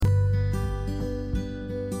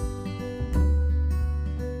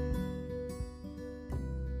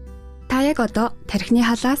Та яг одоо тархины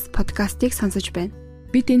халаас подкастыг сонсож байна.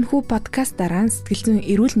 Бид энэхүү подкастаараа сэтгэл зүйн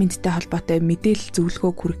эрүүл мэндтэй холбоотой мэдээлэл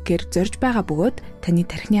зөвлөгөө хүргэхээр зорж байгаа бөгөөд таны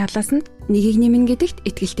тархины халаас нь нэгийг нэмнэ гэдэгт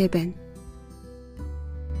итгэлтэй байна.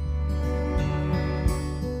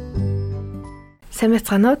 Сайн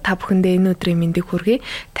байцгаана уу? Та бүхэндээ энэ өдрийн мэндийг хүргэе.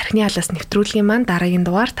 Тархины халаас нэвтрүүлгийн маань дараагийн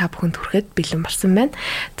дугаар та бүхэнд хүрэхэд бэлэн болсон байна.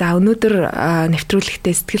 За өнөөдөр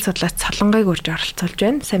нэвтрүүлэгтээ сэтгэл судлаач Солонгог урьж оролцуулж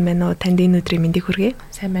байна. Сайн байна уу? Танд энэ өдрийн мэндийг хүргэе.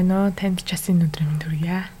 Сайн байна уу? Танд ч бас энэ өдрийн мэнд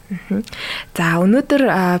хүргье. За өнөөдөр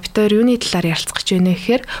бид хоёр юуны талаар ярилцах гэж байна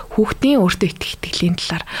гэхээр хүүхдийн өөртөө итгэх итгэлийн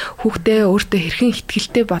талаар, хүүхдээ өөртөө хэрхэн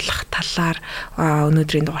итгэлтэй болох талаар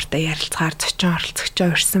өнөөдрийн дугаартаа ярилцахаар зочин оролцогчоо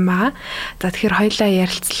урьсан байгаа. За тэгэхээр хоёулаа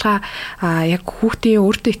ярилцлага яг хүүхдийн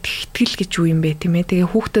өөртөө итгэх итгэл гэж юу юм бэ тийм ээ.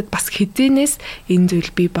 Тэгээ хүүхдэд бас хизээнээс энэ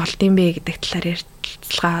зүйл бий болдсон бэ гэдэг талаар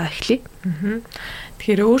ярилцлага эхлэе.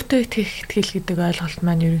 Тэгэхээр өөртөө итгэх итгэл гэдэг ойлголт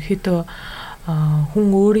маань ерөнхийдөө хүн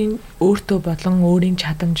өөртөө болон өөрийн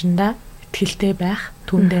чадамжиндаа итгэлтэй байх,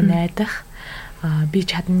 түүндээ найдах, би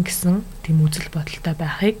чадна гэсэн тийм үзэл бодолтой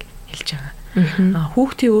байхыг хэлж байгаа.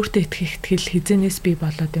 Хүүхдийн өөртөө итгэх итгэл хизээнээс бий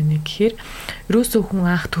болоод байна гэхээр ерөөсөө хүн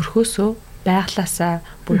анх төрхөөсөө байглаасаа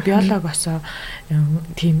бүр биологоосоо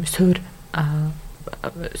тийм суур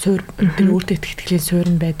тэр өөртөө итгэх итгэлийн суур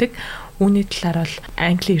нь байдаг. Үүний талаар бол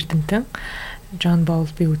Англи эрдэмтэн John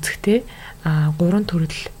Bowlby үзэхдээ 3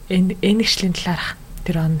 төрөл энэгшлийн талаарх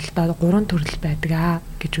тэр онолдоо 3 төрөл байдаг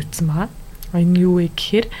гэж үзсэн байгаа. Энэ юу вэ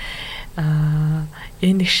гэхээр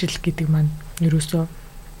энэгшил гэдэг маань ерөөсөө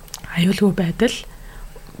аюулгүй байдал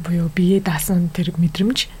буюу биеэ даасан тэр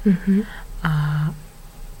мэдрэмж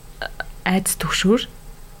айдас төгшөр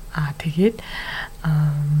тэгээд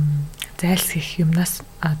зайлсхийх юмнаас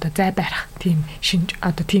одоо зай барих тийм шинж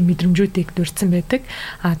одоо тийм мэдрэмжүүдийг дурдсан байдаг.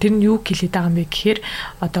 Тэр нь юу хэлээд байгаа юм бэ гэхээр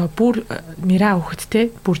одоо бүр нэраа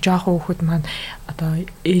хөхөдтэй бүр жоохон хөхөд маань одоо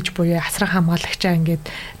ээж буюу асрах хамгаалагчаа ингээд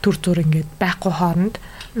төр зур ингээд байхгүй хооронд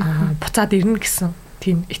буцаад ирнэ гэсэн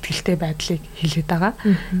тийм итгэлтэй байдлыг хэлээд байгаа.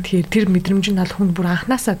 Тэгэхээр тэр мэдрэмж нь бол хүнд бүр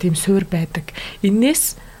анханасаа тийм суур байдаг.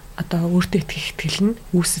 Иннээс одоо өөртөө итгэх итгэл нь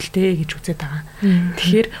үүсэлтэй гэж үзээд байгаа.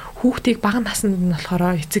 Тэгэхээр хүүхдийг бага наснд нь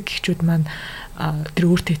болохоор эцэг эхчүүд маань тэр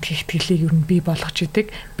өөртөө итгэх итгэлийг ер нь бий болгож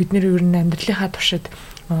идэг. Бид нэр ер нь амьдралынхаа туршид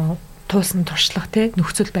туусан туршлага те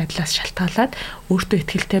нөхцөл байдлаас шалтгаалаад өөртөө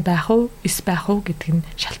итгэлтэй байх уу, эс байх уу гэдэг нь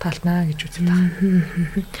шалтгаалнаа гэж үздэг байна.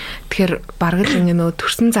 Тэгэхээр бараг л ингэ нөө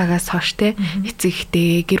төрсэн цагаас хойш те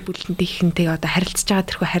эцэгтэй гэр бүлэнтийнхэнтэй одоо харилцаж байгаа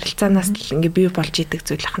тэрхүү харилцаанаас л ингэ бий болж идэг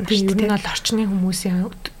зүйл ахна шүү дээ. Энэ бол орчны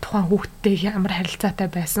хүмүүсийн тухайн хүүхдтэй ямар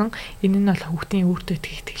харилцаатай байсан, энэ нь бол хүүхдийн өөртөө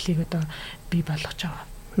итгэх итгэлийг одоо бий болгож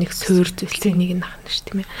байгаа. Нэг суур зүйлсийг нэг ахна шүү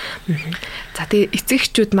тийм ээ. За тэгээ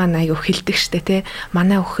эцэгчүүд маань аяг хэлдэг штэ те.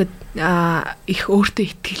 Манай хүүхэд их өөртөө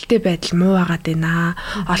итгэлтэй байдал муу байгаад байна.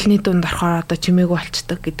 Олонний дунд орохоор одоо чимээгүй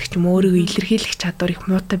болцдог гэдэг ч юм өөрийгөө илэрхийлэх чадвар их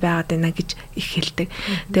муутай байгаад байна гэж их хэлдэг.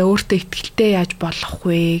 Тэгээ өөртөө итгэлтэй яаж болох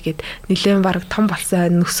вэ гэд нэлээд баг том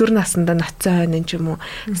болсон нөсвөр насандаа ноцсон энэ ч юм уу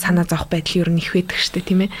санаа зовх байдал ер нь их байдаг штэ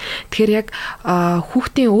тийм ээ. Тэгэхээр яг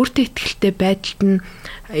хүүхдийн өөртөө итгэлтэй байдалд нь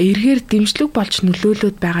эргээр дэмжлэг болж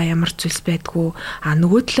нөлөөлөд байгаа ямар зүйлс байдгүй.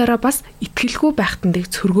 Нөгөө талаараа бас итгэлгүй байхад нь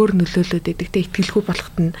цөргөөр нөлөөлөд байдаг. Тэ итгэлгүй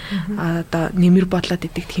болоход нь одоо нэмэр бодлоод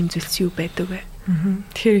идэг тийм зүйлс юу байдаг вэ?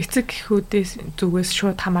 Тэгэхээр эцэг эхүүдээс зүгээс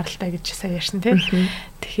шууд хамааралтай гэж сайн ярьсан тийм.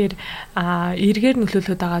 Тэгэхээр эргээр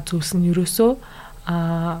нөлөөлөд байгаа зүйлс нь ерөөсөө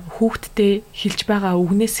хүүхдтэй хэлж байгаа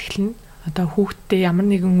үгнээс эхэлнэ. Одоо хүүхдтэй ямар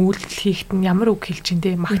нэгэн үйлдэл хийхэд нь ямар үг хэлж ин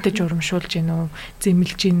тэ магтаж урамшуулж гин үү,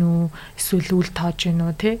 зэмлж гин үү, эсвэл үл тоож гин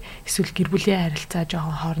үү те, эсвэл гэр бүлийн харилцаа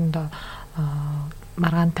жоохон хоорондоо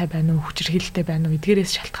маргаантай байна уу, хүчирхийлэлтэй байна уу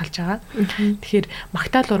эдгээрээс шалтгаалж байгаа. Тэгэхээр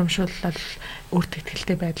магтаал урамшуулал өөртөө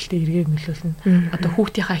итгэлтэй байдалд эргээр нөлөөлнө. Одоо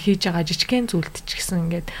хүүхдийнхаа хийж байгаа жижигхэн зүйлд ч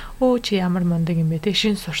гэсэн ингээд өө чи ямар мундаг юм бэ те,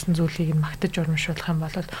 шин сурсан зүйлийг нь магтаж урамшуулах юм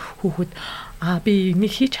бол хүүхэд би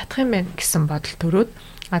энийг хийж чадах юм байна гэсэн бодол төрөөд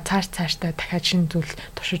цаашдаа дахиад шинэ зүйл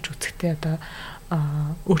туршиж үзэхдээ одоо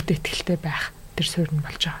өөртөө итгэлтэй байх тэр суурь нь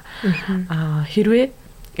болж байгаа. Хэрвээ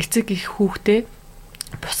эцэг их хүүхдээ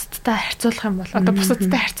бусдтай харьцуулах юм бол одоо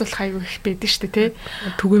бусдтай харьцуулах аюу их байдаг шүү дээ тий.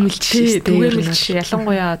 Түгээмэлж шүү дээ. Түгээмэлж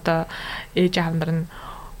ялангуяа одоо ээж аав нар нь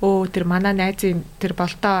тэр манай найзын тэр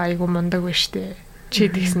болтоо аюу мундаг байна шүү дээ. Чи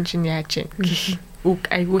тэгсэн чинь яаж юм гэх үг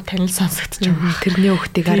аюу танил сонсогдож байгаа. Тэрний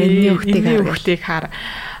хүүхдийг энэний хүүхдийг хар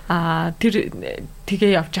тэр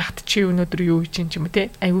тгээ явж хахад чи өнөөдөр юу хийж юм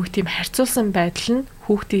те айгүй тийм харьцуулсан байдал нь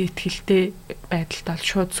хүүхдийн итгэлтэй байдалд бол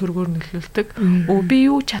шууд сөргөөр нөлөөлдөг. Би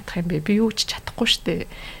юу чадах юм бэ? Би юу ч чадахгүй штэ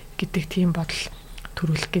гэдэг тийм бодол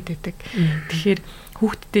төрүүлэх гээд байдаг. Тэгэхээр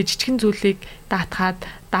хүүхдтэй жижигэн зүйлийг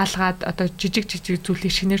даалгаад одоо жижиг зүйлийг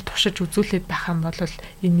шинээр туршиж үзүүлээд байх юм бол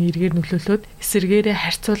энэ эргээр нөлөөлөд эсрэгээрээ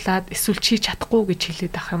харьцуулаад эсвэл чи чадахгүй гэж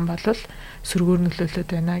хэлээд байх юм бол сөргөөр нөлөөлөд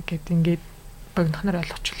байна гэд ингээд богинохноор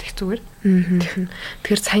ойлгочихвол их зүгээр.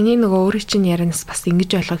 Тэгэхээр саяны нөгөө өөрийн чинь ярианаас бас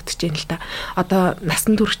ингэж ойлгогдож байна л да. Одоо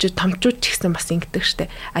насан туршид томчууд ч гэсэн бас ингэдэг штэ.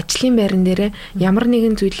 Ажлын байран дээрээ ямар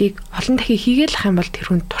нэгэн зүйлийг олон дахин хийгээл ах юм бол тэр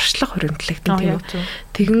хүн туршлага хүрэмтлэгдэн тийм үү.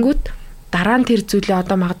 Тэгэнгүүт дараа нь тэр зүйлээ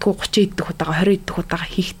одоо магадгүй 30 идэх удаага 20 идэх удаага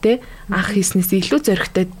хийхдээ анх хийснээс илүү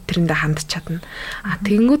зөрөгтэй тэрэндээ хандж чадна.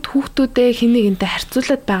 Тэгэнгүүт хүүхдүүдээ хин нэгэнтэй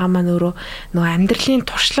харьцуулаад байгаа маань өөрөө нөгөө амьдралын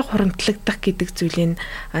туршлага хуримтлагдах гэдэг зүйлийг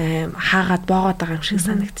хаагаад боогоод байгаа юм шиг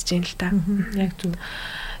санагдаж байна л да. Яг зөв.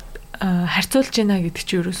 Харьцуулж байна гэдэг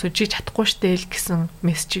чинь ерөөсөө чи чадахгүй штэ л гэсэн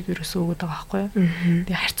мессежийг ерөөсөө өгöd байгаа байхгүй юу.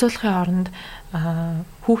 Тэгээ харьцуулахын оронд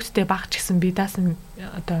хүүхдтэй баг ч гэсэн би даасан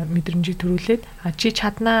одоо мэдрэмжийг төрүүлээд чи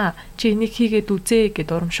чаднаа чи энийг хийгээд үзээ гэд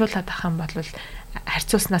урамшуулад ах юм бол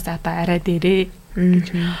харьцуулснаас одоо арай дээрээ гэж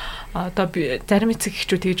одоо би зарим эцэг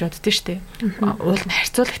эхчүүд тэгж боддөө штэ. Уул нь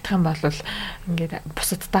харьцуулагдах юм бол ингээд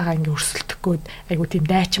бусадтайгаа ингээд өрсөлдөхгүй айгу тийм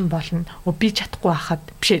дайчин болно. Би чадахгүй байхад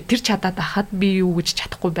биш тэр чадаад байхад би юу гэж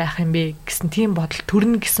чадахгүй байх юм бэ гэсэн тийм бодол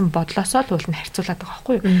төрнө гэсэн бодлосоо л уул нь харьцуулаад байгаа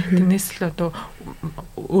байхгүй юу. Тэрнээс л одоо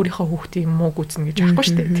өөрийнхөө хүүхдийн мууг үзнэ гэж байхгүй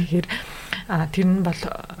штэ. Тэгэхээр тэр нь бол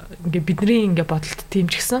ингээд бидний ингээд бодолт тийм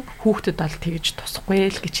ч гэсэн хүүхдэд бол тэгж тусахгүй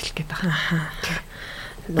л гэж хэлэх гээд байгаа.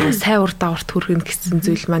 Сайн ур дагаварт хүрэх гэсэн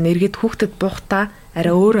зүйл маань эргээд хүүхдэд буухтаа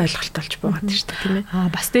арай өөр ойлголт болж байгаа тийм шүү дээ тийм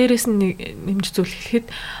ээ. Бас дээрээс нь нэмж зүйл хэлэхэд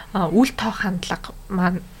үл тоох хандлага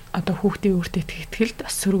маань одоо хүүхдийн өөртөө итгэлд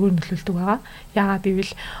бас сөргөөр нөлөөлдөг байгаа. Яагаад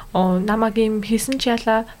гэвэл намайг юм хийсэн ч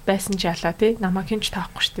яалаа, байсан ч яалаа тий намайг хинч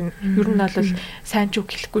таахгүй шүү дээ. Ер нь бол сайн ч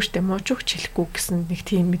үг хэлэхгүй шүү дээ, муу ч үг хэлэхгүй гэсэн нэг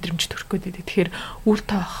тийм мэдрэмж төрөх гээд байдаг. Тэгэхээр үл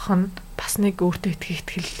тоох нь бас нэг өөртөө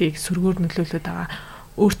итгэлийг сөргөөр нөлөөлөд байгаа.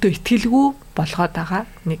 Өөртөө итгэлгүй болгоод байгаа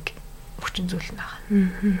нэг хүчин зүйл нэг.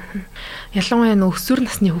 Ялангуяа нөө өсвөр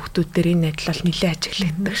насны хүүхдүүд дээр энэ адил бол нэлээд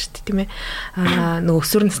ажиглагддаг шүү дээ тийм ээ. Нөө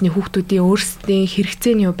өсвөр насны хүүхдүүдийн өөрсдийн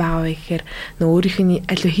хэрэгцээ нь юу байгаа вэ гэхээр нөө өөрийнх нь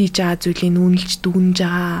аливаа хийж байгаа зүйлийг үнэлж дүгнж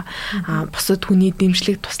байгаа бусад хүний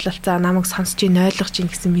дэмжлэг туслалцаа намайг сонсч ийн ойлгож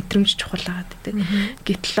ийн гэсэн мэдрэмж чухал байгаа гэдэг.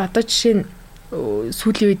 Гэтэл одоо жишээ нь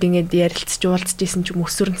сүүлийн үед ингээд ярилцж уулзж исэн ч юм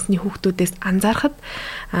өсвөр насны хүүхдүүдээс анзаархад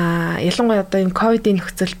ялангуяа одоо энэ ковидын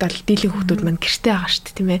нөхцөлд бол дийлэн хүүхдүүд маань гэртээ байгаа шүү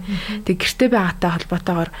дээ тийм ээ. Тэг гэртээ байгаатай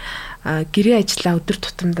холбоотойгоор гэрээ ажиллаа өдөр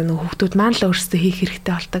тутамдаа нөгөө хүүхдүүд маань л өөрсдөө хийх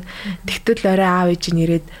хэрэгтэй болдог. Тэгтэл орой аав ээж нь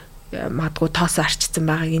ирээд магадгүй тоосоо арчсан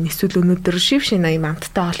байгааг энэ эсвэл өнөөдөр шившин аяа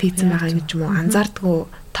амттай ол хийцэн байгаа гэж юм уу анзаардаггүй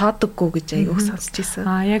тоодоггүй гэж аяг сонсч ийсэн.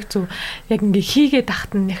 Яг зөв. Яг ингээ хийгээд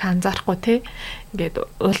ахт нь их анзаарахгүй те. Ингээд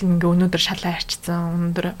уул ингээ өнөөдөр шалаа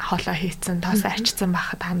арчсан, өнөөдөр хоолоо хийцэн, тоосоо арчсан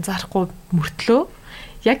байхад анзаарахгүй мөртлөө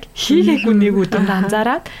яг хийгээгүй нэг өдөрт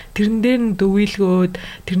анзаараад тэрэн дээр нь дөвийлгөөд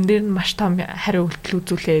тэрэн дээр нь маш том хариу үйлдэл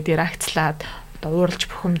үзүүлээд ярилцлаад одоо ууралж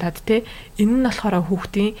бухимдаад те. Энэ нь болохоор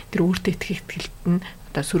хүүхдийн тэр өөртөө итгэх итгэлт нь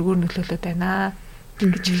одоо сөргөөр нөлөөлөд байна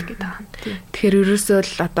гэж хэлэх гээд байгаа. Тэгэхээр ерөөсөө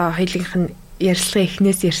л одоо хоёулынх нь ярилцлага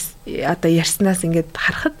эхнээс одоо ярьснаас ингээд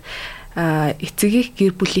харахад эцэгийнх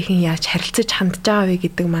гэр бүлийнхэн яаж харилцаж хандж байгаа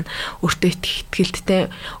вэ гэдэг маань өөртөө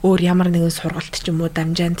итгэлттэй өөр ямар нэгэн сургалт ч юм уу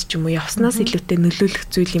дамжаанд ч юм уу явснаас илүүтэй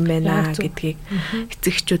нөлөөлөх зүйл юм байна гэдгийг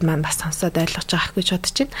эцэгчүүд маань бас сонсоод ойлгож байгаа гэж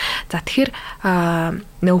бодож байна. За тэгэхээр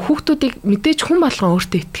нөгөө хүүхдүүдийг мэдээж хүн болгон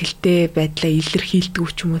өөртөө итгэлтэй байдлаа илэрхийлдэг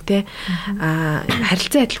ч юм уу те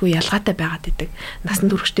харилцан адилгүй ялгаатай байгаад идэг.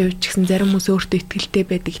 Насан туршидтэй үед ч гэсэн зарим хүмүүс өөртөө итгэлтэй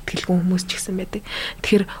байдаг, итгэлгүй хүмүүс ч гэсэн байдаг.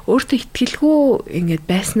 Тэгэхээр өөртөө итгэлгүй ингээд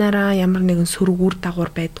байснараа ямар нэгэн сөрөг үр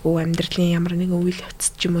дагавар байдгүй амьдралын ямар нэгэн үйл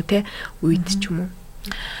явц ч юм уу те үед ч юм уу.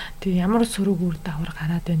 Тэгээ ямар сөрөг үр дагавар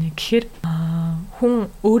гараад байна гэхээр хүн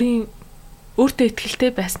өөртөө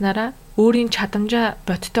итгэлтэй байснараа өөрийн чадамжаа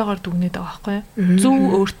бодтойгоор дүгнээд байгаа байхгүй юу? Зөв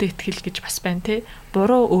өөртөө итгэл гэж бас байна те.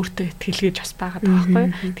 Буруу өөртөө итгэл гэж бас байгаа байхгүй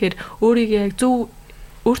юу? Тэгэхээр өөрийгөө яг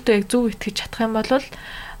өөртөө яг зөв итгэж чадах юм бол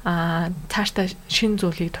цаашдаа шин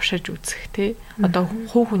зүйлийг туршиж үзэх те. Одоо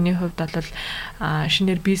хувь хүний хувьд бол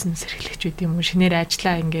шинээр бизнес эрхлэх ч гэдэм юм уу, шинээр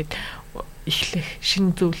ажиллаа ингээд эхлэх,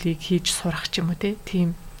 шин зүйлийг хийж сурах ч юм уу те.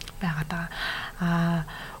 Тийм байгаад байгаа.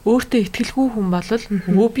 Өөртөө итгэлгүй хүн бол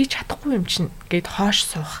би чадахгүй юм чинь гэд хоош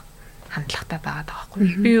суух хандлагатай байгаад байгаа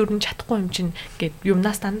байхгүй. Би ер нь чадахгүй юм чинь гэд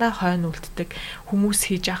юмнаас дандаа хойно үлддэг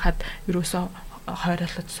хүмүүс хийж яхад ерөөсөө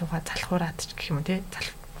хойролоод суугаад залхуураад ч гэх юм уу те.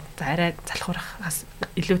 Арай залхуурахаас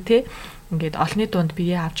илүү те ингээд олны дунд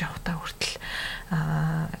биеэ авч явахтаа хүртэл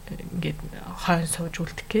ингээд хойно сууж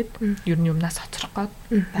үлдэх гээд ер нь юмнаас хоцрох гээд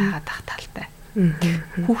байгаад ах талтай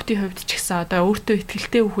Хүүхдийн хувьд ч гэсэн одоо өөртөө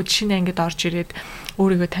итгэлтэй хүүхэд шинэ ангид орж ирээд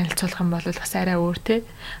өөрийгөө танилцуулах юм бол бас арай өөр те.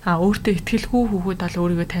 Өөртөө итгэлгүй хүүхэд бол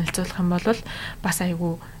өөрийгөө танилцуулах юм бол бас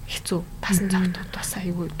айгүй хэцүү. Тасан зовтод бас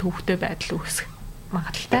айгүй төвхтэй байдал үүсэх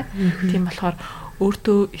магадлалтай. Тийм болохоор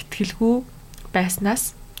өөртөө итгэлгүй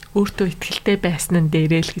байснаас өөртөө итгэлтэй байсан нь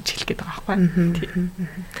дээрээ л гэж хэлэх гээд байгаа байхгүй.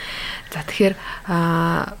 За тэгэхээр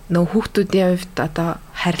нөгөө хүүхдүүдийн хувьд одоо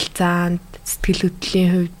харилцаанд, сэтгэл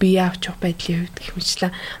хөдлөлийн хувьд, бие авч явах байдлын хувьд гэх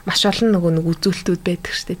мэтлээ маш олон нөгөө үзүүлэлтүүд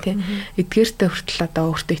байдаг шүү дээ, тийм. Эдгээртээ хүртэл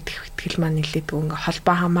одоо өөртөө итгэл маань нэлээдэг ингээ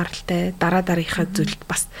холбоо хамааралтай дараа дараагийнхаа зүйлд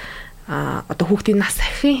бас одоо хүүхдийн нас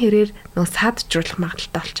ахын хэрээр нөгөө сааджруулах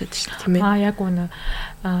магадaltaй болчиход шүү дээ, тийм ээ. Яг үнэ.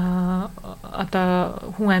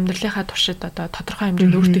 Одоо хүн амьдралынхаа туршид одоо тодорхой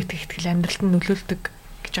хэмжээнд өөртөө итгэл амьдралд нь нөлөөлдөг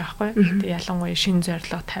гэж байгаа байхгүй. Тэгээ ялангуяа шин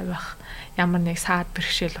зорилго тавих, ямар нэг саад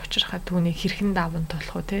бэрхшээл учрахад түүнийг хэрхэн даван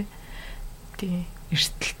туулах уу те. Тийм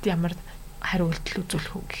эрсдэлт ямар хариу үйлдэл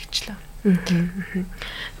үзүүлэх үү гэхчлээ.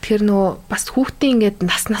 Тэгэхээр нөгөө бас хүүхдийн ингээд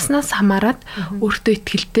наснаас хамаарат өөртөө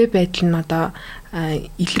итгэлтэй байдал нь одоо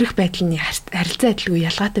илэрх байдлын харилцаа адилгүй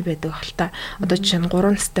ялгаатай байдаг хэл та. Одоо жишээ нь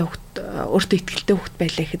 3 настай хүүхд өөртөө итгэлтэй хүүхд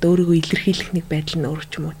байлаа гэхэд өөрийгөө илэрхийлэх нэг байдал нь өөр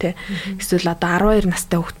ч юм уу те. Эсвэл одоо 12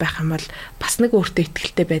 настай хүүхд байх юм бол бас нэг өөртөө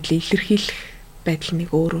итгэлтэй байдлыг илэрхийлэх байдал нэг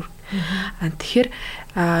өөр. Тэгэхээр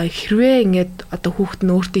хэрвээ ингээд одоо хүүхд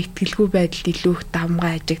нь өөртөө итгэлгүй байдалд илүү их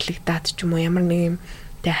давмгай ажиглагдаад ч юм уу ямар нэг юм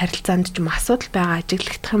тэ харилцаанд ч юм асуудал байгаа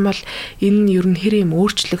ажиглагдах юм бол энэ нь ер нь хэр юм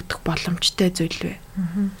өөрчлөгдөх боломжтой зүйл вэ?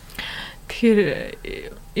 Тэгэхээр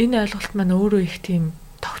энэ ойлголт маань өөрөө их тийм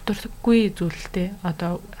тогтворгүй зүйлтэй.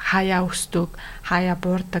 Одоо хаяа өсдөг, хаяа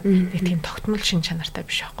буурдаг нэг тийм тогтмол шин чанартай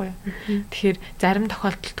биш байхгүй юу? Тэгэхээр зарим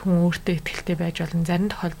тохиолдолд хүн өөртөө итгэлтэй байж болно,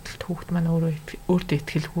 зарим тохиолдолд хүүхэд маань өөртөө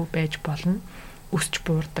итгэлгүй байж болно, өсч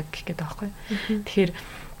буурдаг гэх гээд байгаа байхгүй юу? Тэгэхээр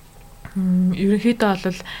ерөнхийдөө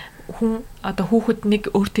бол хүн одоо хүүхэд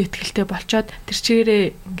нэг өөртөө итгэлтэй болчоод тэр чигээрээ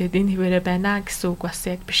ингээд энэ хിവэрэ байна гэсэн үг бас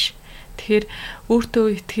яг биш. Тэгэхээр өөртөө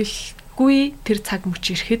итгэлгүй тэр цаг мөч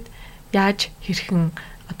ирэхэд яаж хэрхэн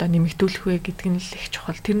одоо нэмэгдүүлэх вэ гэдэг нь л их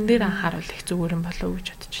чухал. Тэрэн дээр анхааруул их зүгээр юм болов уу гэж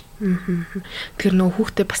бодож байна. Тэгэхээр нөгөө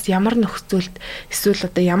хүүхдээ бас ямар нөхцөлд эсвэл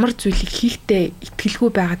одоо ямар зүйлийг хийхдээ итгэлгүй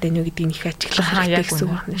байгаад байна уу гэдгийг их ажиглах хэрэгтэй гэсэн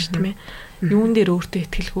үг байна шүү дээ. Юун дээр өөртөө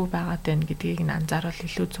итгэлгүй байгаад байна гэдгийг нь анзааруул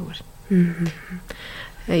илүү зүгээр.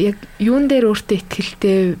 Яг юун дээр өөртөө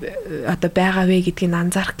итгэлтэй одоо байгаа вэ гэдгийг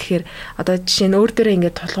анзаарах гэхээр одоо жишээ нь өөр дээрээ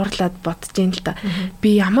ингээд тулгуурлаад бодож юм л да.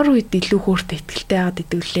 Би ямар үед илүү өөртөө итгэлтэй байгаад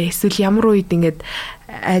идэг лээ. Эсвэл ямар үед ингээд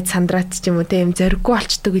айд сандраад ч юм уу тийм зориггүй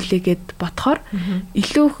болчдөг үлээ гэд бодохоор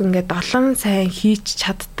илүү их ингээд олон сайн хийж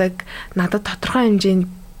чаддаг, надад тодорхой хэмжээнд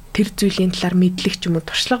тэр зүйлийн талаар мэдлэг ч юм уу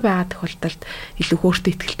туршлага байгаа тохиолдолд илүү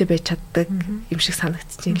өөртөө итгэлтэй байж чаддаг юм шиг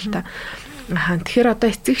санагдчих юм л да. Тэгэхээр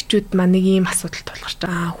одоо эцэгчүүд маань нэг ийм асуудал тулгарч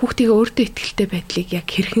байгаа. Хүүхдийн өөртөө итгэлтэй байдлыг яг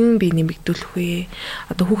хэрхэн би нэмэгдүүлэх вэ?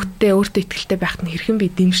 Одоо хүүхдтэй өөртөө итгэлтэй байхад нь хэрхэн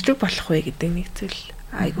би дэмжлэг болох вэ гэдэг нэг зүйл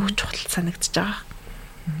айгүй чухал санагдчихж байгаа.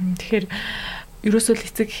 Тэгэхээр ерөөсөө л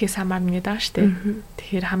эцэг гэхээс хамаарна гэдэг байгаа шүү дээ.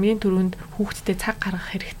 Тэгэхээр хамгийн түрүүнд хүүхдтэй цаг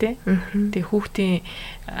гаргах хэрэгтэй. Тэгээ хүүхдийн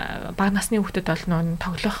бага насны хүүхдэд бол нөө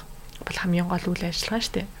тоглох бол хамгийн гол үйл ажиллагаа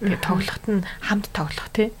шүү дээ. Тэгээ тоглоход нь хамт тоглох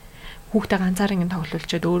тий. Хүүхдээ ганцаар ингэ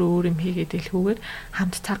тоглуулчаад өөр юм хийгээд илгүүгээр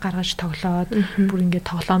хамт цаг гаргаж тоглоод бүр ингэ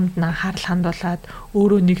тоглоомд нь анхаарал хандуулад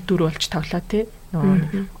өөрөө нэг дүр болж тоглоо тий.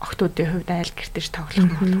 Нөгөө охтуудын хувьд айл гэртэж тоглох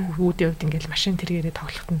нь хүүхдийн хувьд ингээл машин тэргээрээ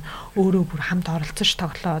тоглоход нь өөрөө бүр хамт оролцож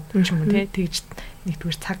тоглоод ч юм уу тий. Тэгж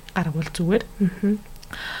нэгдүгээр цаг гаргавал зүгээр.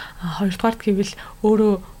 Хоёрдугаарт гэвэл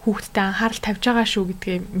өөрөө хүүхдтэй анхаарал тавьж байгаа шүү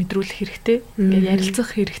гэдгээ мэдрүүлэх хэрэгтэй. Ингээ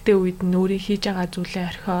ярилцах хэрэгтэй үед нь өөрөө хийж байгаа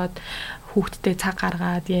зүйлээ орхиод хүүхдтэй цаг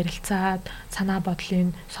гаргаад ярилцаад санаа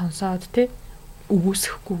бодлыг сонсоод тий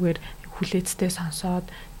үгүйсэхгүйгээр хүлээцтэй сонсоод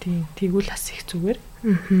тэгвэл бас их зүгээр.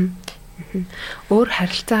 Өөр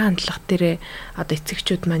харилцаа хандлага дээрээ одоо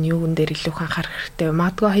эцэгчүүд маань юун дээр илүү анхаарах хэрэгтэй.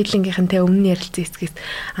 Магадгүй хоёулынгийнхэнтэй өмнө ярилцсан эцгээс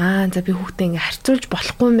за би хүүхдээ ингээ харьцуулж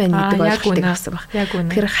болохгүй юм байна гэдэг ойлголтыг авсан баг.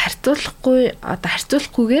 Тэгэхээр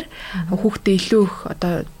харьцуулахгүйгээр хүүхдээ илүү их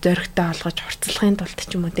одоо зоригтой олгож хурцлахын тулд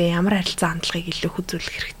ч юм уу те ямар харилцаа хандлагыг илүү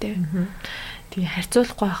үзүүлэх хэрэгтэй. Тэгээ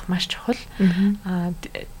харьцуулахгүй байх маш чухал.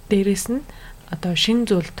 Дээрээс нь одоо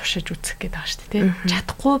шинэ зүйл туршиж үзэх гэдэг байгаа шүү дээ.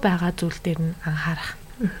 Чадахгүй байгаа зүйл дээр нь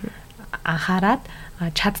анхаарад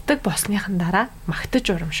чаддаг болсныхан дараа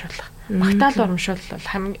магтаж урамшуулах. Магтаал урамшуул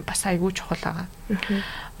бол бас айгүй чухал байгаа.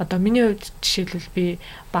 Одоо миний хувьд жишээлбэл би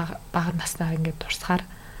бага наснаа ингээд турсахаар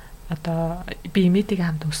одоо би имитиг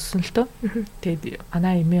хамт өссөн л дөө. Тэгээд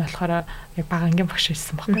манай эми болохоор яг бага ангийн багш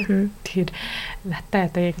байсан байхгүй. Тэгэхээр надтай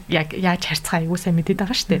одоо яг яаж харьцгаа айгуу сайн мэдээд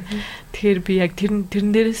байгаа шүү дээ. Тэгэхээр би яг тэрэн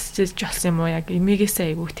дээрээс ч болсон юм уу яг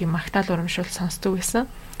эмигээсээ айгуу тийм магтаал урамшуул сонсдог байсан.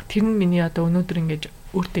 Тэр нь миний одоо өнөөдөр ингэж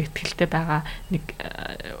өөртөө итгэлтэй байгаа нэг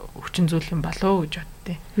хүчин зүйл юм болоо гэж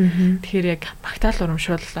боддیں۔ Тэгэхээр яг магтаал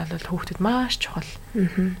урамшуул бол хүүхдэд маш чухал.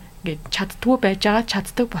 Ингээд чаддгүй байж байгаа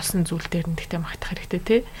чаддаг болсон зүйл дээр нь тэгтээ магтах хэрэгтэй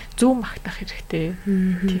тий. Зөв магтах хэрэгтэй.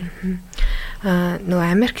 Нөгөө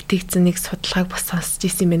Америк тэгсэн нэг судалгааг бас сонсч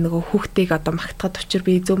ирсэн юм нөгөө хүүхдийг одоо магтахад учир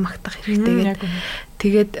би зөв магтах хэрэгтэй гэдэг.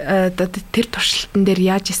 Тэгээд тэр туршилтан дээр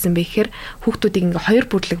яаж исэн бэ гэхээр хүүхдүүдийг ингээ хоёр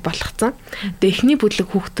бүлэг болгоцсон. Тэгээд эхний бүлэг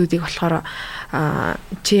хүүхдүүдийг болохоор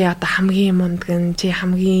чи одоо хамгийн мундаг, чи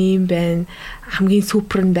хамгийн юм байна, хамгийн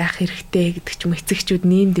супер нь байх хэрэгтэй гэдэг ч юм эцэгчүүд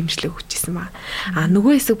нэм дэмжлэг өгчээсэн ба.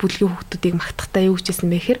 Нөгөө хэсэг бүлгийн хүүхдүүдийг магтахдаа юу гэжсэн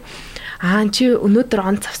бэ гэхээр чи өнөөдөр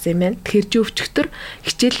онц авсан юм байна. Тэгэхээр чи өвчтөр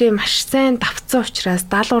хичээлээ маш сайн давцсан учраас,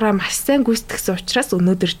 даалгавраа маш сайн гүйцэтгсэн учраас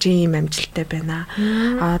өнөөдөр чи ийм амжилттай байна.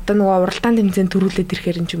 Одоо нөгөө уралдаан тэмцээн төрүүлээд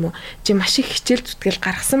ирэхээр юм уу? Чи маш их хичээл зүтгэл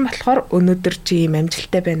гаргасан болохоор өнөөдөр чи ийм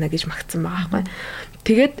амжилттай байна гэж магтсан байгаа байхгүй.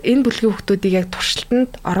 Тэгээд энэ бүлгийн хүүхдүүдийг яг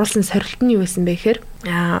туршилтанд оруулсан сорилт нь юу байсан бэ гэхээр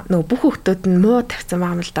нөгөө бүх хүүхдүүд нь муу тавьсан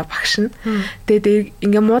байгаа юм л да багш нь. Тэгээд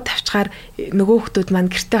ингээ муу тавьчихаар нөгөө хүүхдүүд маань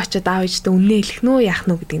гэртээ очиод аав ээжтэй үннээ хэлэх нөө яах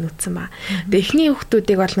нү гэдгийг нүцсэн ба. Тэгээд эхний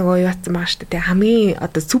хүүхдүүдийг бол нөгөө юуцсан байгаа шүү дээ. Хамгийн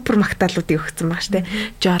одоо супер магтаалуудыг өгсөн байгаа шүү дээ.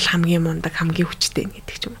 Жол хамгийн мундаг, хамгийн хүчтэй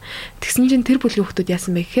гэдэг ч юм. Тэгсэн чинь тэр бүлгийн хүүхдүүд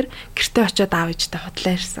яасан бэ гэхээр гэртээ очиод аав ээжтэй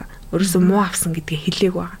худлаа ирсэн. Өөрөөсөө муу авсан гэдгийг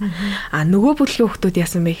хэлээг байгаа. Нөгөө бүлгийн хүүхдүүд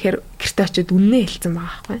яасан бэ гэхээр гэртээ очиод үннээ хэлсэн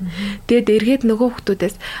байгаа байхгүй. Тэгээд эргээд нөгөө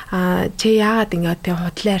хүүхдүүдээс чи яагаад ингэ тэг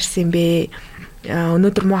худлаа ирсэн бэ?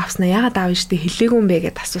 Өнөөдөр муу авснаа яагаад аав ээжтэй хэлээгүй юм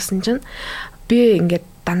бэ гэд асуусан чинь би ингээд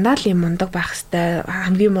дандаа л юм мундаг байх хэвээр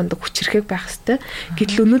хамгийн мундаг хүчрэхэг байх хэвээр.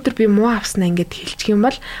 Гэтэл өнөөдөр би муу авснаа ингээд хэлчих юм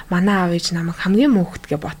бол манай аав ээж намайг хамгийн муу хүүхэд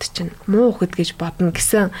гэж бодчихно. Муу хүүхэд гэж бодно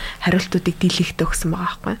гэсэн хариултуудыг дийлэхтэй өгсөн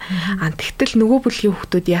байгаа байхгүй. Тэгтэл нөгөө бүлгийн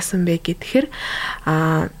хүүхдүүд яасан бэ гэхээр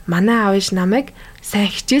манай аав ээж намайг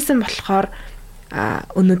сайн хичээсэн болохоор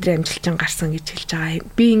өнөөдрийн амжилтын гарсан гэж хэлж байгаа.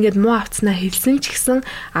 Би ингээд муу авцснаа хэлсэн ч гэсэн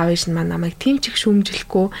аав ээж нь намайг тийм ч их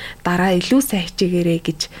шүүмжлэхгүй дараа илүү сайн хичээгээрэй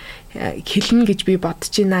гэж хэлнэ гэж би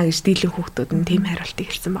бодож байна гэж дийлэн хүүхдүүд нь тийм хариултыг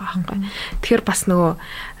хэлсэн байгаа байхгүй. Тэгэхээр бас нөгөө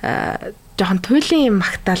жоохон туйлын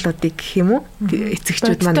магтаалуудыг гэх юм уу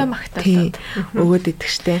эцэгчүүд маань тийм өгөөд идэг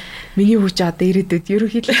штэ. Миний хүүч одоо ирээдүйд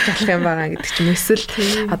ерөнхийдөө болох юм байгаа гэдэг ч юм эсвэл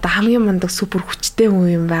одоо хамгийн мундаг супер хүчтэй хүн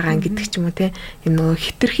юм байгаа гэдэг ч юм уу те. Энэ нөгөө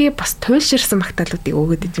хитрхи бас туйлширсан магтаалуудыг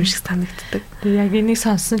өгөөд идэм шиг санагддаг. Тэгээ яг энийг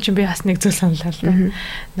сонссон чинь би бас нэг зүйл саналаа л да.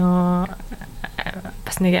 Нөгөө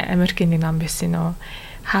бас нэг Америкийн нэг ном байсан нөгөө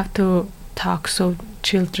How to talk so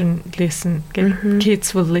children listen гэдэг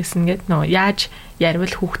kids will listen гэдэг нөө яаж ярил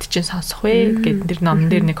хүүхэд чинь сонсох вэ гэдэг тэр номн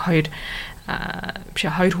дээр нэг хоёр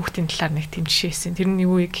хүүхдийн талаар нэг тийм жишээсэн. Тэр нь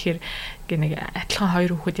юу вэ гэхээр нэг адилхан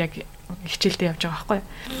хоёр хүүхэд яг хичээлдээ явж байгаа байхгүй.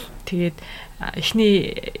 Тэгээд эхний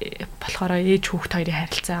болохоор ээж хүүхэд хоёрын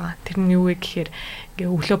харилцаа байгаа. Тэр нь юу вэ гэхээр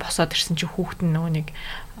ингээ өглөө босоод ирсэн чинь хүүхэд нь нөгөө нэг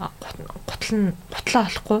гутлаа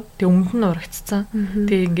олохгүй тэг өмнө нь урагцсан.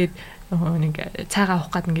 Тэг ингээд нэг цайгаа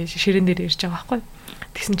авах гээд ингээд ширээн дээр ирж байгаа байхгүй.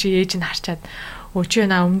 Тэгсэн чи ээж нь харчаад өө чи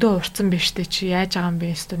өмдөө урцсан биш үү чи яаж байгаа юм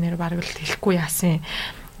бэ өстө нэр бараг л хэлэхгүй яасан.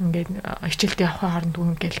 Ингээд хичээлдээ явахын хооронд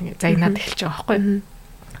үн гэл загнаад эхэлж байгаа байхгүй.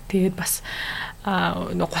 Тэгээд бас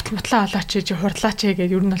гутматлаа олооч чи хурлаач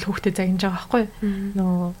гэдэг ер нь бол хүүхдэд загнаж байгаа байхгүй.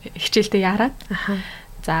 Нөө хичээлдээ яарад.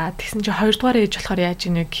 За тэгсэн чи хоёрдугаар ээж болохоор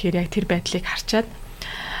яаж ийнэ гэхээр яг тэр байдлыг харчаад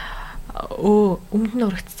өмнө нь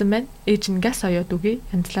урагдсан байна. Ээж нь газ оёод үгүй,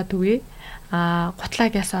 янзлаад үгүй. Гутлаа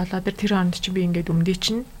газ олоод тэр хооронд чи би ингээд өмдөө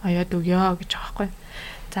чинь оёод өгөө гэж байгаа байхгүй.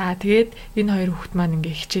 За тэгээд энэ хоёр хүүхэд маань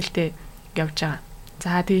ингээд хичээлдээ явж байгаа.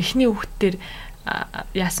 За тэгээд эхний хүүхэд дээр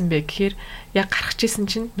яасан бэ гэхээр яг гарах чийсэн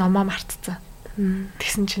чинь номоо мартцсан.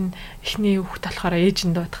 Тэгсэн чинь эхний хүүхэд болохоор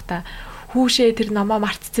ээж нь дуудахтаа хүүшээ тэр номоо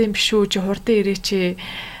мартцсан юм биш үү? Чи хурдан ирээч.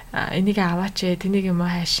 Энийг аваач тэнийг юм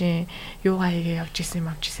хайшин юугаа хийгээ явж исэн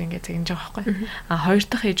юм авч исэн гэж загнаж байгаа байхгүй. Хоёр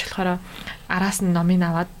дахь ээж болохоор араас нь номыг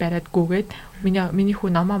аваад бариад гүгээд миний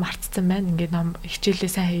хүү номоо мартцсан байна. Ингээд ном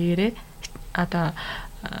хичээлээ сайн хийгээрээ одоо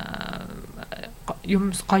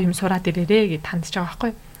юм гоё юм сураад ирээрээ гэж тандж байгаа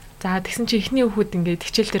байхгүй. За тэгсэн чи эхний хүүхэд ингээд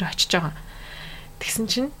хичээл дээр очиж байгаа. Тэгсэн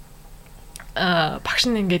чинь багш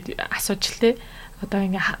нь ингээд асууж лээ. Одоо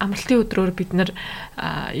ингээ амралтын өдрөөр бид нар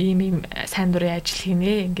ийм сайн дурын ажил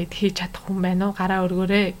хийнэ. Ингээд хийж чадах хүн байна уу? Гараа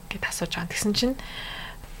өргөөрэй гэд асууж байгаа. Тэгсэн чинь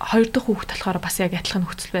хоёр дахь хүүхэд болохоор бас яг адилхан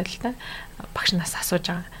нөхцөл байдалтай багш нас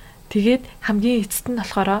асууж байгаа. Тэгээд хамгийн эцэст нь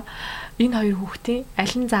болохоор энэ хоёр хүүхдийн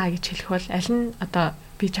аль нь заа гэж хэлэх бол аль нь одоо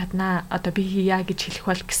би чаднаа одоо би хийя гэж хэлэх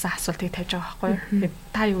бол гэсэн асуултыг тавьж байгаа байхгүй юу. Тэгээд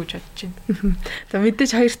та юу гэж бодож байна? За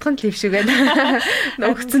мэдээж хоёр дахь нь лив шиг байна.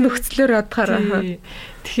 Нөхцлөөр бодохоор.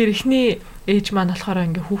 Тэгэхээр эхний ээж маань болохоор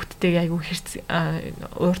ингээ хүүхдтэйг айгүй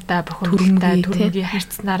ууртай бохомжтой төрөнгийн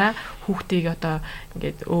харьцнараа хүүхдийг одоо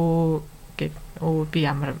ингээд би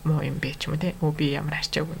ямар муу юм бэ ч юм уу те би ямар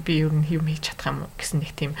арчаагүй би ер нь юм хийж чадах юм гэсэн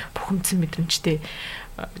нэг тийм бухимдсан мэдрэмжтэй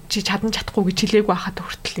чи чадахгүй гэж хэлээгүй хахад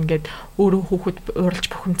хүртэл ингээд өөрөө хүүхэд уралж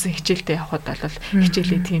бухимдсан хичээлдээ явхад бол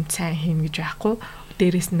хичээлээ тийм сайн хийн гэж байхгүй.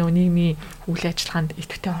 Дээрээс нь нийгмийн үйл ажиллагаанд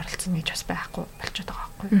идэвхтэй оролцсон гэж бас байхгүй болчиход байгаа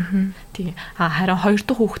байхгүй. Тийм. Харин хоёр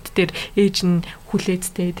дахь хүүхэд дээр ээж нь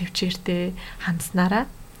хүлээцтэй, төвчээртэй хандснараа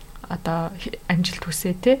одоо амжилт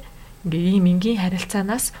хүсээ те ингээ ийм энгийн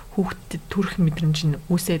харилцаанаас хүүхдэд төрөх мэдрэмж нь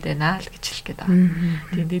үүсээд байна л гэж хэлэх гээд байгаа.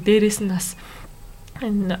 Тийм. Дээрээс нь бас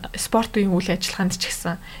энэ спортын үйл ажиллагаанд ч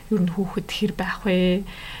гэсэн ер нь хүүхэд хэр байх вэ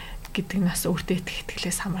гэдэг нь бас өөртөө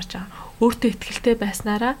итгэлээс хамаарч байгаа. Өөртөө итгэлтэй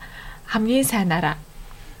байснараа хамгийн сайнараа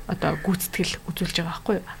одоо гүйцэтгэл үзүүлж байгаа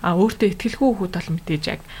байхгүй юу? Өөртөө итгэлгүй хүүхэд бол мэдээж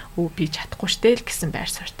яг би чадахгүй штэ л гэсэн байр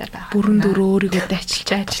суурьтай байгаа. Бүрэн дөрөө өөрийгөө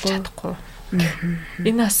ажиллаж чадахгүй.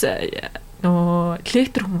 Энэ бас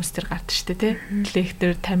лектор хүмүүс төр гардаг штэ тий.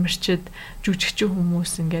 Лектор, тамирчид, жүжигчин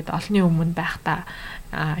хүмүүс ингээд олонний өмнө байхдаа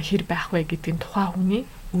хэр байх вэ гэдгийг тухайн хүний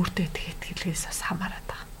өөртөө итгэлээс бас хамаарат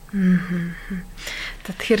байгаа.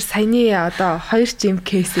 За тэгэхээр саяны одоо 2 жим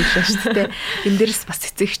кейс илээ шүү дээ. Энд дээрс бас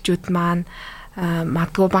эцэгчүүд маань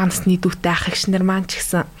магадгүй бага насны дүүтэй ах эгч нар маань ч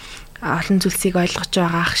гэсэн олон зүйлсийг ойлгож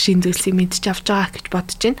байгаа, шин зүйлсийг мэдж авч байгаа гэж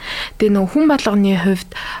бодож байна. Тэгээ нөх хүн болгоны хувьд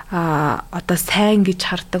одоо сайн гэж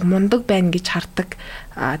хардаг, мундаг байна гэж хардаг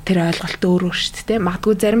тэр ойлголт өөр шүү дээ.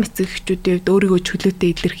 Магадгүй зарим эцэгчүүдийн хувьд өөрийгөө чөлөөтэй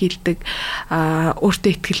илэрхийлдэг,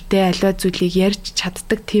 өөртөө итгэлтэй аливаа зүйлийг ярьж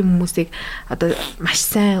чаддаг тийм хүмүүсийг одоо маш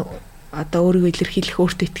сайн одоо өөрийгөө илэрхийлэх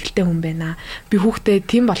өөртөө итгэлтэй хүн байна. Би хүүхдээ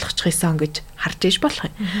тийм болгочихсон гэж харж иж болох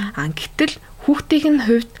юм. Гэтэл хүүхдийн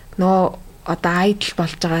хувьд одоо айдл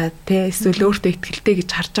болж байгаа те эсвэл өөртөө итгэлтэй гэж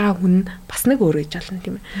харж байгаа хүн бас нэг өөр гэж болно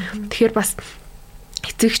тийм ээ. Тэгэхээр бас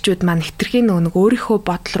эцэгчүүд маань хитрхийн нэг өөрийнхөө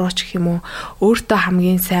бодол руу ч гэх юм уу өөртөө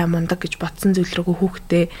хамгийн сайн мундаг гэж бодсон зүйл рүү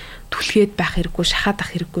хүүхдээ түлхээд байх хэрэггүй, шахаад авах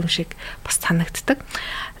хэрэггүй юм шиг бас санагддаг.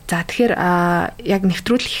 За тэгэхээр яг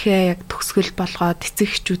нэвтрүүлэхээ яг төгсгөл болгоод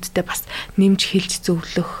эцэгчүүдтэй бас нэмж хэлж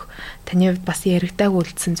зөвлөх таны хувьд бас яригдаагүй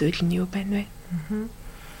үлдсэн зүйл нь юу байна вэ?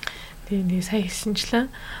 Тийм нэг сая хэлсэнчлэн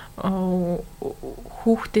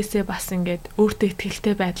хүүхдээсээ бас ингээд өөртөө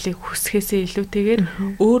итгэлтэй байдлыг хүсэхээсээ илүүтэйгээр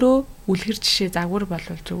өөрөө үлгэр жишээ загвар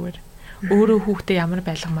болвол зүгээр. Өөрөө хүүхдээ ямар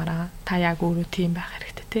байлгамаараа та яг өөрөө тийм байх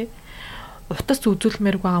хэрэгтэй тий. Утас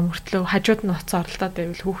үзүүлмээр байгаа мөртлөө хажууд нь утас оролдоод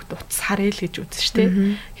байвал хүүхд утас харъя л гэж үзэн штэ.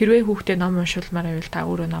 Хэрвээ хүүхдээ ном уншуулмаар байвал та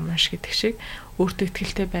өөрөө ном унш гэдэг шиг өөртөө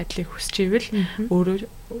итгэлтэй байдлыг хүсч ивэл өөрөө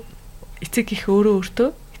эцэг их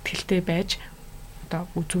өөртөө итгэлтэй байж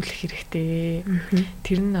үзүүлэх хэрэгтэй.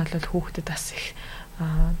 Тэр нь бол хүүхдэд бас их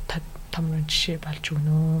том жишээ болж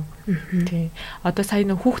өгнө. Тий. Одоо сая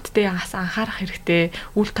нөх хүүхдтэй анхаарах хэрэгтэй,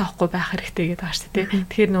 үл таахгүй байх хэрэгтэй гэдэг байгаа шүү дээ.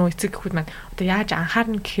 Тэгэхээр нөө эцэг эхүүд маань одоо яаж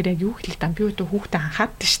анхаарна гэхээр яг юу хэлээ даа би одоо хүүхдэд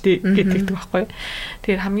анхаардаг шүү дээ гэдэг байхгүй.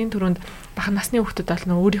 Тэгэхээр хамгийн түрүүнд бага насны хүүхдэд бол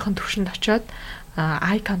нөө өөрийнх нь төвшөнд очиод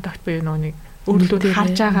eye contact буюу нөө нэг өөрлөлт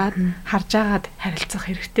харж агаад харилцах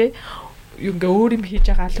хэрэгтэй. Ингээ өөр юм хийж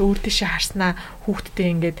байгаа л өөр тийшээ харснаа хүүхдтэй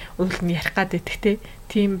ингээд уул нь ярих гад идэх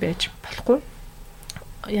тийм байж болохгүй.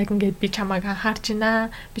 Яг ингээд би чамайг анхаарч байна,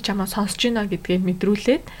 би чамаа сонсож байна гэдгээ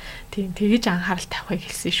мэдрүүлээд тийм тэгэж анхаарал тавихыг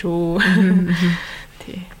хэлсэн шүү.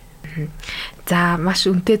 Тий. За маш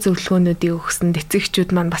үнэтэй зөвлөгөөнүүдийг өгсөн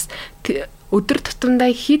эцэгчүүд маань бас өдөр тутамдаа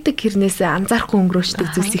хийдэг хэрнээсээ анзаарахгүй өнгөрөөждөг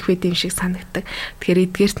зүйлс их байд юм шиг санагддаг. Тэгэхээр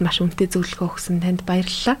эдгээрт маш үнэтэй зөвлөгөө өгсөн танд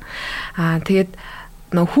баярлалаа. Тэгээд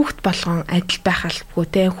хүүхэд болгон адил байх албагүй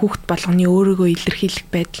те хүүхэд болгоны өөрийгөө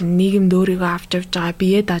илэрхийлэх байдал нь нийгэмд өөрийгөө авч явж байгаа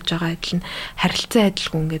биеэ дааж байгаа адил нь харилцан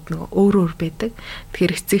адилгүй ингээд нэг өөр өөр байдаг.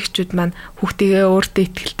 Тэгэхээр эцэгчүүд маань хүүхдийгээ өөртөө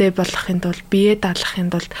итгэлтэй болгохын тулд биеэ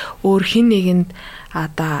даалгахын тулд өөр хин нэгэнд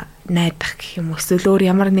одоо найдах гэх юм эсвэл өөр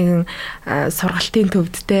ямар нэгэн сургалтын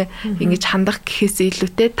төвд те ингэж хандах гэхээс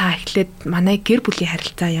илүүтэй та эхлээд манай гэр бүлийн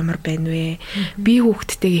харилцаа ямар байна вэ? Би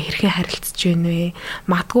хүүхдтэйгээ хэрхэн харилцаж байна вэ?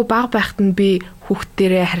 Магадгүй бага байхад нь би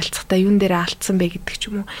хүүхдтэрээ харилцахдаа юун дээр алдсан бэ гэдэг ч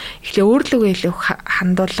юм уу. Эхлээ өөрлөгөө илүү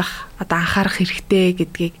хандуулах одоо анхаарах хэрэгтэй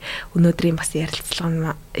гэдгийг өнөөдрийн бас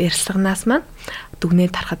ярилцлаганаас маань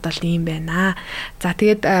дүгнээд харахад бол ийм байна. За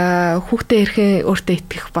тэгээд хүүхдээ хэрхэн өөртөө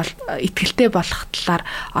итгэлтэй болох талаар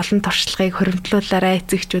олон туршлагыг хуримтлуулаарай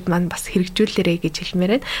эцэгчүүд маань бас хэрэгжүүлээрэй гэж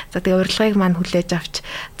хэлмээр байна. За тэгээд урилгыг маань хүлээж авч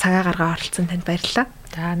цагаа гаргаа оролцсон танд баярлалаа.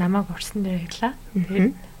 За намайг урьсан дээр хэллаа.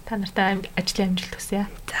 Тэгээд та Та нартай ажлын амжилт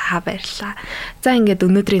хүсье. За баярлалаа. За ингээд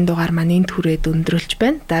өнөөдрийн дугаар маань энд хүрээд өндөрлж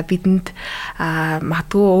байна. За бидэнд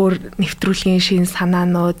магадгүй өөр нэвтрүүлгийн шин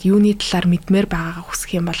санаанууд, юуны талаар мэдмээр байгаагаа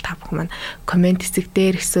хүсэх юм бол та бүхэн маань комент хэсэг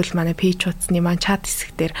дээр эсвэл манай пэйж хуудасны маань чат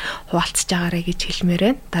хэсэг дээр хуваалцж байгаарай гэж хэлмээр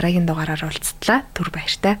байна. Дараагийн дугаараар уулзтлаа. Түр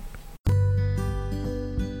баяртай.